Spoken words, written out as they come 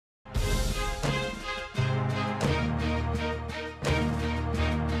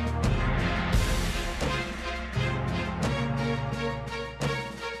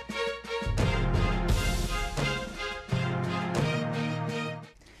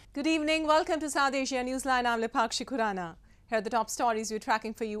Good evening. Welcome to South Asia Newsline. I'm Lipakshi Khurana. Here are the top stories we're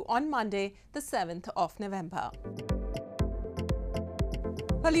tracking for you on Monday, the 7th of November.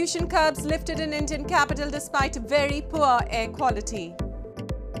 Pollution curbs lifted in Indian capital despite very poor air quality.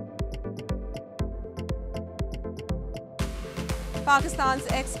 Pakistan's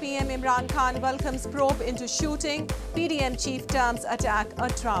ex-PM Imran Khan welcomes probe into shooting. PDM chief terms attack a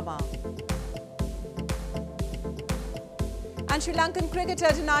drama. And Sri Lankan cricketer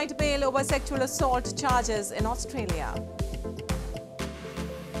denied bail over sexual assault charges in Australia.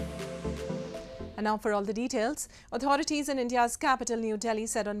 And now for all the details. Authorities in India's capital, New Delhi,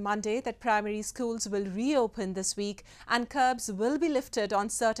 said on Monday that primary schools will reopen this week and curbs will be lifted on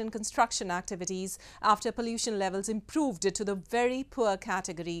certain construction activities after pollution levels improved to the very poor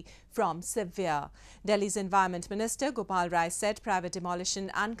category from severe. Delhi's Environment Minister Gopal Rai said private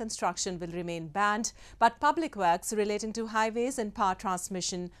demolition and construction will remain banned, but public works relating to highways and power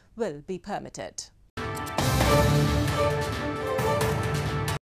transmission will be permitted.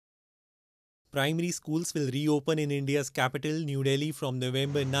 Primary schools will reopen in India's capital, New Delhi, from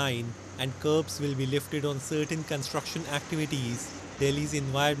November 9 and curbs will be lifted on certain construction activities, Delhi's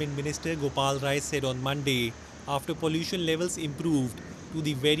Environment Minister Gopal Rai said on Monday after pollution levels improved to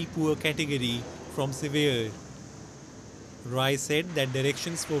the very poor category from severe. Rai said that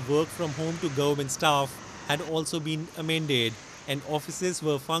directions for work from home to government staff had also been amended and offices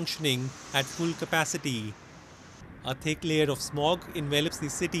were functioning at full capacity. A thick layer of smog envelops the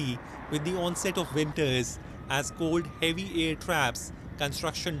city with the onset of winters as cold, heavy air traps,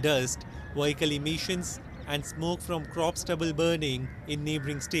 construction dust, vehicle emissions and smoke from crop stubble burning in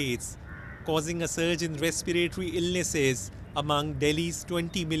neighbouring states, causing a surge in respiratory illnesses among Delhi's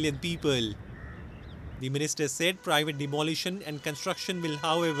 20 million people. The minister said private demolition and construction will,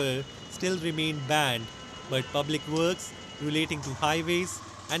 however, still remain banned, but public works relating to highways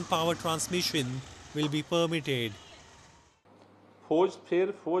and power transmission will be permitted.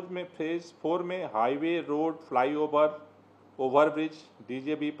 Phase 4 में highway, road, flyover, overbridge,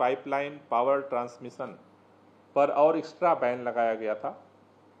 DJB pipeline, power transmission पर और extra ban लगाया गया था,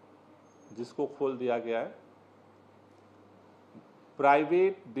 जिसको खोल दिया गया है.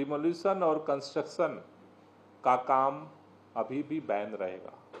 प्राइवेट डिमोलिशन और कंस्ट्रक्शन का काम अभी भी बैन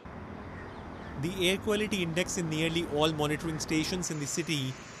रहेगा. The air quality index in nearly all monitoring stations in the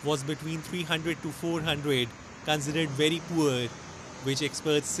city was between 300 to 400, considered very poor, which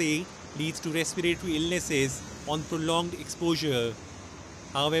experts say leads to respiratory illnesses on prolonged exposure.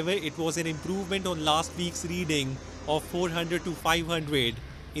 However, it was an improvement on last week's reading of 400 to 500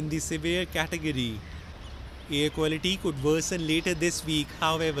 in the severe category. Air quality could worsen later this week,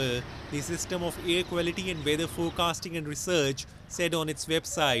 however, the System of Air Quality and Weather Forecasting and Research said on its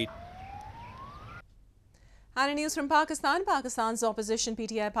website. And in news from Pakistan, Pakistan's opposition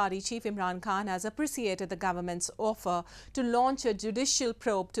PTI party chief Imran Khan has appreciated the government's offer to launch a judicial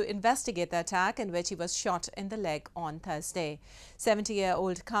probe to investigate the attack in which he was shot in the leg on Thursday.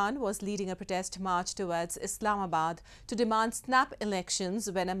 70-year-old Khan was leading a protest march towards Islamabad to demand snap elections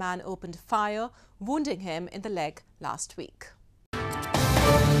when a man opened fire, wounding him in the leg last week.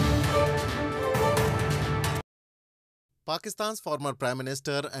 Pakistan's former Prime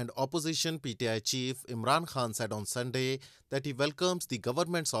Minister and opposition PTI chief Imran Khan said on Sunday that he welcomes the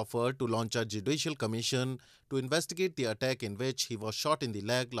government's offer to launch a judicial commission to investigate the attack in which he was shot in the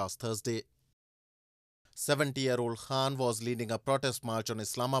leg last Thursday. 70-year-old Khan was leading a protest march on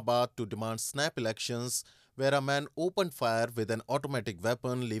Islamabad to demand snap elections, where a man opened fire with an automatic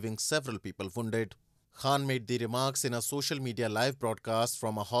weapon, leaving several people wounded. Khan made the remarks in a social media live broadcast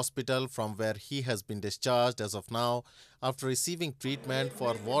from a hospital from where he has been discharged as of now after receiving treatment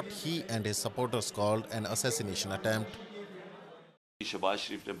for what he and his supporters called an assassination attempt. Shahbaz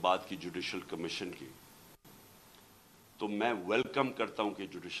शरीफ ने बात की judicial commission की, तो मैं welcome करता हूं कि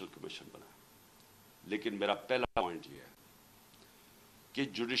judicial commission बना, लेकिन मेरा पहला पॉइंट ये है कि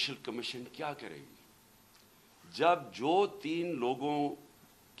जुडिशल कमीशन क्या करेगी जब जो 3 लोगों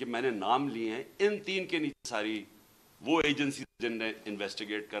कि मैंने नाम लिए हैं, इन 3 के नीचे सारी वो एजेंसी जिन्हें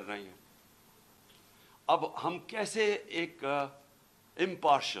इन्वेस्टिगेट कर रही हैं. अब हम कैसे एक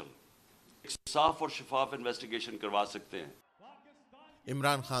इम्पार्शियल, साफ और शफाफ इन्वेस्टिगेशन करवा सकते हैं?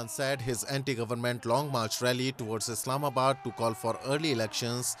 Imran Khan said his anti-government long march rally towards Islamabad to call for early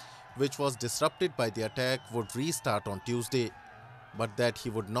elections, which was disrupted by the attack, would restart on Tuesday, but that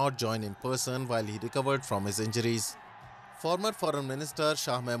he would not join in person while he recovered from his injuries. Former Foreign Minister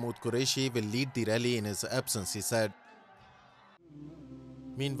Shah Mahmood Qureshi will lead the rally in his absence, he said.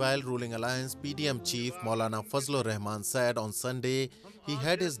 Meanwhile, ruling alliance PDM chief Maulana Fazlur Rahman said on Sunday he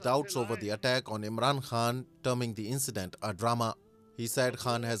had his doubts over the attack on Imran Khan, terming the incident a drama. He said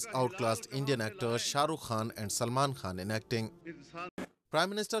Khan has outclassed Indian actors Shah Rukh Khan and Salman Khan in acting. Prime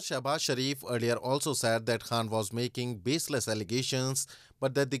Minister Shehbaz Sharif earlier also said that Khan was making baseless allegations,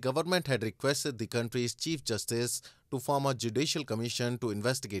 but that the government had requested the country's Chief Justice to form a judicial commission to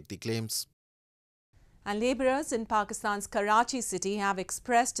investigate the claims. And labourers in Pakistan's Karachi city have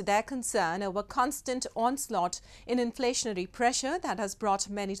expressed their concern over constant onslaught in inflationary pressure that has brought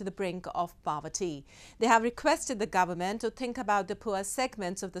many to the brink of poverty. They have requested the government to think about the poor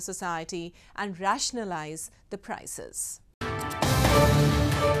segments of the society and rationalise the prices.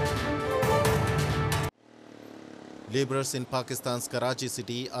 Labourers in Pakistan's Karachi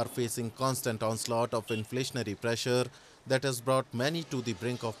city are facing constant onslaught of inflationary pressure that has brought many to the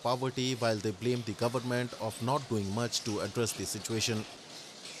brink of poverty, while they blame the government of not doing much to address the situation.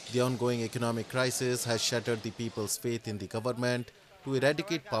 The ongoing economic crisis has shattered the people's faith in the government to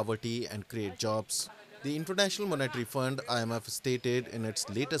eradicate poverty and create jobs. The International Monetary Fund (IMF) stated in its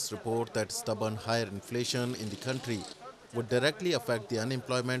latest report that stubborn higher inflation in the country would directly affect the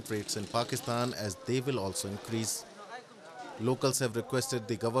unemployment rates in Pakistan, as they will also increase. Locals have requested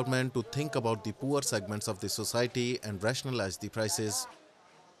the government to think about the poor segments of the society and rationalize the prices.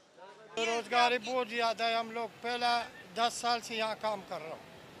 रोजगारी बहुत ज़्यादा है। हम लोग पहला 10 साल से यहाँ काम कर रहा हूँ,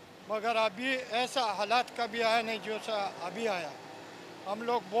 मगर अभी ऐसा हालात कभी आया नहीं जो अभी आया। हम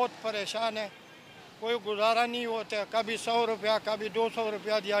लोग बहुत परेशान हैं, कोई गुजारा नहीं होता। कभी 100 रुपया, कभी 200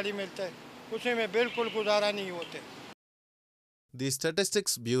 रुपया दिहाड़ी मिलता है, उसी में बिल्कुल गुजारा नहीं होता। The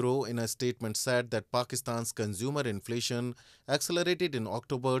Statistics Bureau in a statement said that Pakistan's consumer inflation accelerated in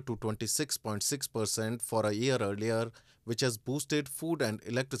October to 26.6% for a year earlier, which has boosted food and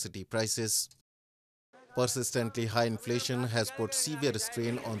electricity prices. Persistently high inflation has put severe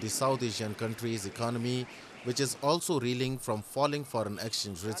strain on the South Asian country's economy, which is also reeling from falling foreign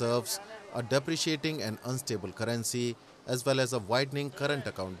exchange reserves, a depreciating and unstable currency, as well as a widening current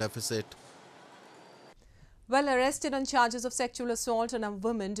account deficit. Well, arrested on charges of sexual assault on a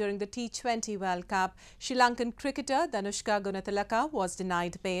woman during the T20 World Cup, Sri Lankan cricketer Danushka Gunathilaka was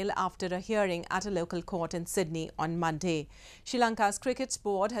denied bail after a hearing at a local court in Sydney on Monday. Sri Lanka's cricket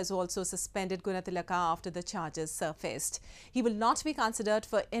board has also suspended Gunathilaka after the charges surfaced. He will not be considered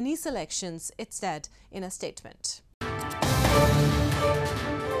for any selections, it said in a statement.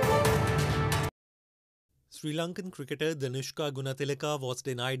 Sri Lankan cricketer Danushka Gunathilaka was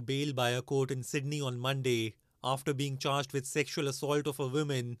denied bail by a court in Sydney on Monday after being charged with sexual assault of a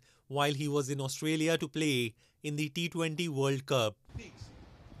woman while he was in Australia to play in the T20 World Cup.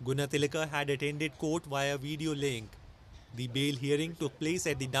 Gunathilaka had attended court via video link. The bail hearing took place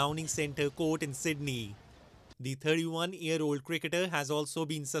at the Downing Centre Court in Sydney. The 31-year-old cricketer has also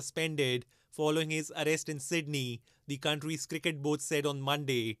been suspended following his arrest in Sydney, the country's cricket board said on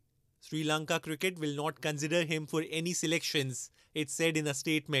Monday. Sri Lanka cricket will not consider him for any selections, it said in a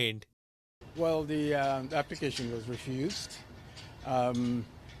statement. Well, the application was refused. I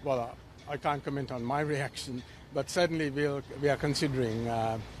can't comment on my reaction, but certainly we are considering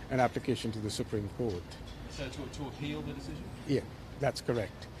an application to the Supreme Court. So to appeal the decision? Yeah, that's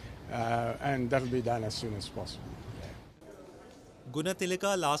correct. And that will be done as soon as possible.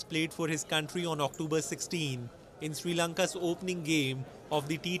 Gunathilaka last played for his country on October 16 in Sri Lanka's opening game of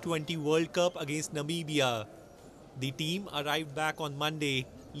the T20 World Cup against Namibia. The team arrived back on Monday,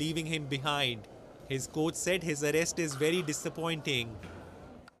 leaving him behind. His coach said his arrest is very disappointing.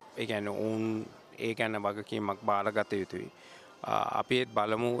 අපිත්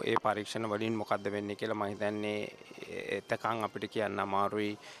බලමු ඒ පරීක්ෂණ වලින් මොකද්ද වෙන්නේ කියලා මම හිතන්නේ එතකන් අපිට කියන්න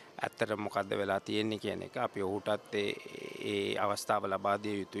අමාරුයි ඇත්තට මොකද්ද වෙලා තියෙන්නේ කියන එක අපි ඔහුටත් ඒ අවස්ථාව ලබා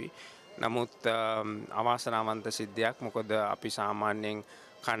දිය යුතුයි නමුත් අවාසනාවන්ත සිද්ධියක් මොකද අපි සාමාන්‍යයෙන්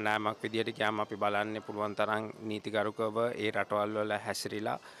කණ්ඩායමක් විදියට ගියාම අපි බලන්නේ පුළුවන් තරම් නීතිගරුකව ඒ රටවල් වල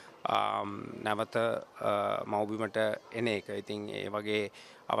හැසිරීලා නැවත මව්බිමට එන එක. ඉතින් ඒ වගේ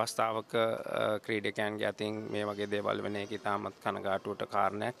අවස්ථාවක ක්‍රීඩකයන්ගේ අතින් මේ වගේ දේවල් වෙන එක ඉතාමත් කනගාටුවට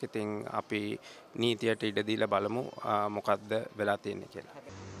කාරණයක්. ඉතින් අපි නීතියට ඉඩ දීලා බලමු මොකද්ද වෙලා තියෙන්නේ කියලා.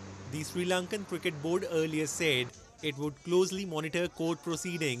 The Sri Lankan Cricket Board earlier said it would closely monitor court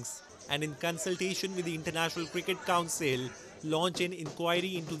proceedings and in consultation with the International Cricket Council launch an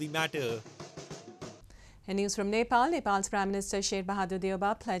inquiry into the matter. In news from Nepal, Nepal's Prime Minister Sheikh Bahadur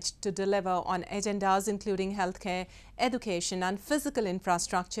Deoba pledged to deliver on agendas including healthcare, education and physical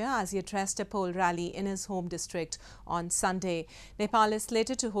infrastructure as he addressed a poll rally in his home district on Sunday. Nepal is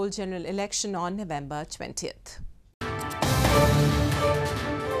slated to hold general election on November 20th.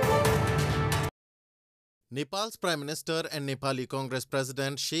 Nepal's Prime Minister and Nepali Congress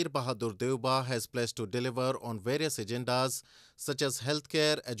President Sheikh Bahadur Deoba has pledged to deliver on various agendas such as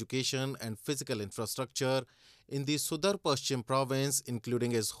healthcare, education and physical infrastructure in the Sudar Paschim province,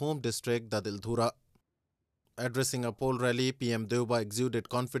 including his home district, Dadildhura. Addressing a poll rally, PM Deuba exuded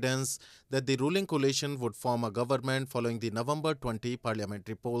confidence that the ruling coalition would form a government following the November 20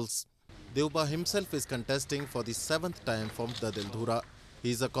 parliamentary polls. Deuba himself is contesting for the 7th time from Dadildhura.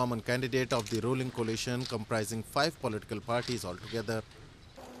 He is a common candidate of the ruling coalition comprising 5 political parties altogether.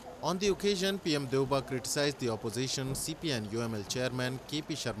 On the occasion, PM Deuba criticized the opposition CPN-UML chairman KP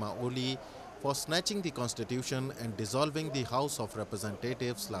Sharma Oli for snatching the constitution and dissolving the House of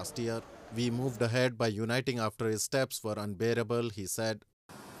Representatives last year. We moved ahead by uniting after his steps were unbearable, he said.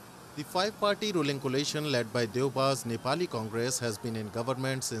 The 5-party ruling coalition led by Deuba's Nepali Congress has been in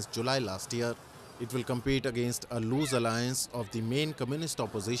government since July last year. It will compete against a loose alliance of the main communist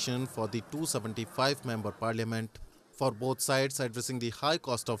opposition for the 275-member parliament. For both sides, addressing the high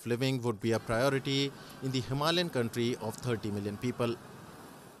cost of living would be a priority in the Himalayan country of 30 million people.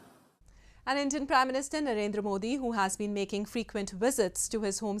 And Indian Prime Minister Narendra Modi, who has been making frequent visits to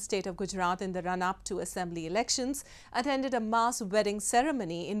his home state of Gujarat in the run-up to assembly elections, attended a mass wedding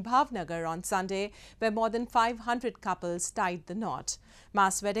ceremony in Bhavnagar on Sunday, where more than 500 couples tied the knot.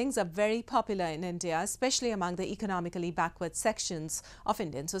 Mass weddings are very popular in India, especially among the economically backward sections of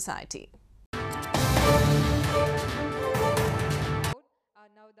Indian society.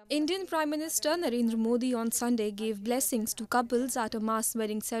 Indian Prime Minister Narendra Modi on Sunday gave blessings to couples at a mass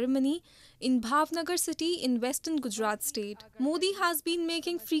wedding ceremony in Bhavnagar city in western Gujarat state. Modi has been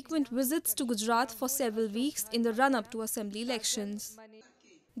making frequent visits to Gujarat for several weeks in the run-up to assembly elections.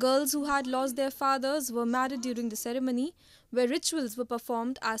 Girls who had lost their fathers were married during the ceremony, where rituals were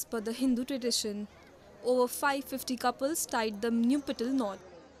performed as per the Hindu tradition. Over 550 couples tied the nuptial knot.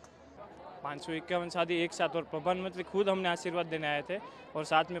 551 शादी एक साथ और प्रधानमंत्री खुद हमने आशीर्वाद देने आए थे और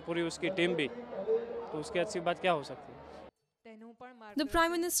साथ में पूरी उसकी टीम भी, तो उसकी अच्छी बात क्या हो सकती है? The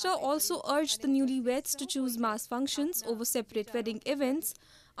Prime Minister also urged the newlyweds to choose mass functions over separate wedding events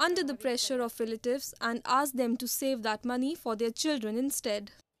under the pressure of relatives and asked them to save that money for their children instead.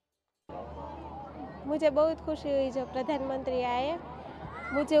 मुझे बहुत खुशी हुई जब प्रधानमंत्री आए,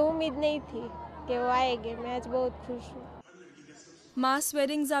 मुझे उम्मीद नहीं थी कि वो आएंगे, मैं आज बहुत खुश हूँ. Mass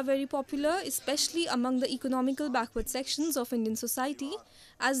weddings are very popular, especially among the economical backward sections of Indian society,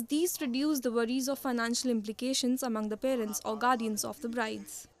 as these reduce the worries of financial implications among the parents or guardians of the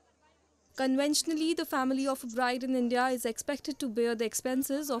brides. Conventionally, the family of a bride in India is expected to bear the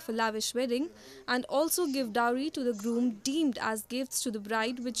expenses of a lavish wedding and also give dowry to the groom deemed as gifts to the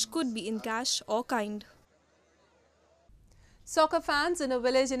bride, which could be in cash or kind. Soccer fans in a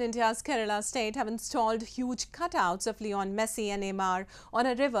village in India's Kerala state have installed huge cutouts of Lionel Messi and Neymar on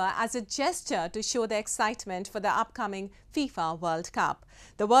a river as a gesture to show their excitement for the upcoming FIFA World Cup.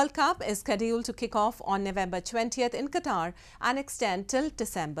 The World Cup is scheduled to kick off on November 20th in Qatar and extend till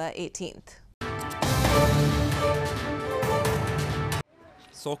December 18th.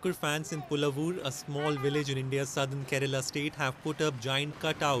 Soccer fans in Pulavur, a small village in India's southern Kerala state, have put up giant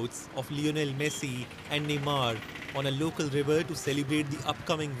cutouts of Lionel Messi and Neymar on a local river to celebrate the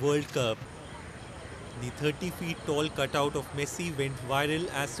upcoming World Cup. The 30 feet tall cutout of Messi went viral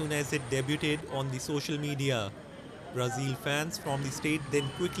as soon as it debuted on the social media. Brazil fans from the state then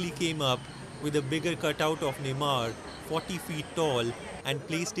quickly came up with a bigger cutout of Neymar, 40 feet tall, and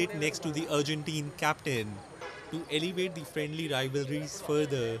placed it next to the Argentine captain. To elevate the friendly rivalries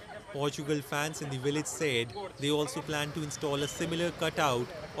further, Portugal fans in the village said they also plan to install a similar cutout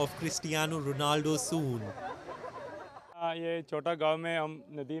of Cristiano Ronaldo soon. ये छोटा गांव में हम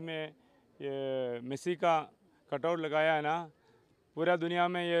नदी में ये Messi का cutout लगाया है ना, पूरा दुनिया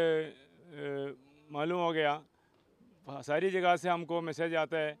में ये मालूम हो गया, सारी जगह से हमको मैसेज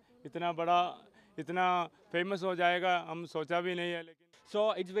आता है, इतना बड़ा, इतना फेमस हो जाएगा हम सोचा भी नहीं है. लेकिन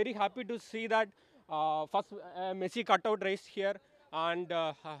So it's very happy to see that first Messi cutout raised here, and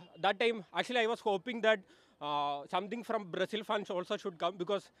that time actually I was hoping that something from Brazil fans also should come,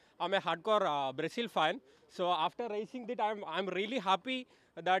 because I'm a hardcore Brazil fan. So after raising that, I'm really happy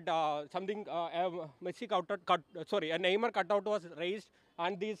that something Messi a Neymar cutout was raised,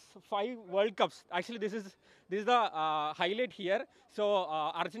 and these 5 World Cups. Actually, this is the highlight here. So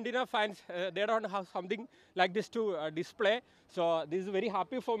Argentina fans they don't have something like this to display. So this is very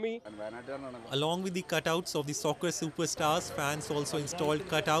happy for me. Along with the cutouts of the soccer superstars, fans also installed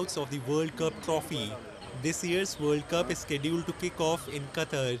cutouts of the World Cup trophy. This year's World Cup is scheduled to kick off in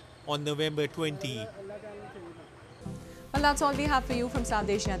Qatar on November 20. Well, that's all we have for you from South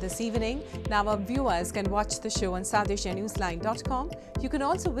Asia this evening. Now our viewers can watch the show on SouthAsiaNewsline.com. You can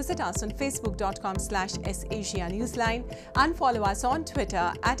also visit us on Facebook.com/SAsiaNewsline and follow us on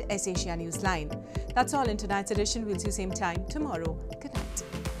Twitter @SAsiaNewsline. That's all in tonight's edition. We'll see you same time tomorrow. Good night.